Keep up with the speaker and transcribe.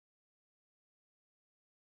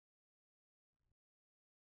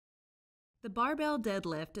The barbell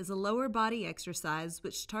deadlift is a lower body exercise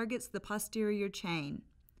which targets the posterior chain.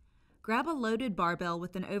 Grab a loaded barbell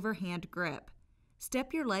with an overhand grip.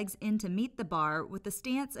 Step your legs in to meet the bar with a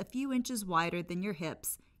stance a few inches wider than your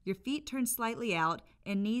hips, your feet turned slightly out,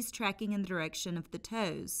 and knees tracking in the direction of the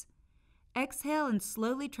toes. Exhale and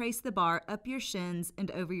slowly trace the bar up your shins and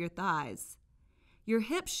over your thighs. Your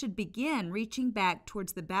hips should begin reaching back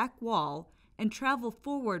towards the back wall and travel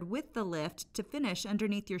forward with the lift to finish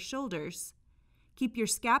underneath your shoulders. Keep your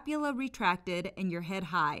scapula retracted and your head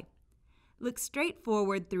high. Look straight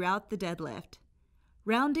forward throughout the deadlift.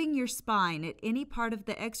 Rounding your spine at any part of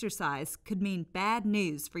the exercise could mean bad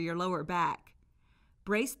news for your lower back.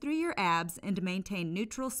 Brace through your abs and maintain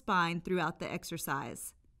neutral spine throughout the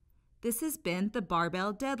exercise. This has been the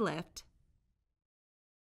Barbell Deadlift.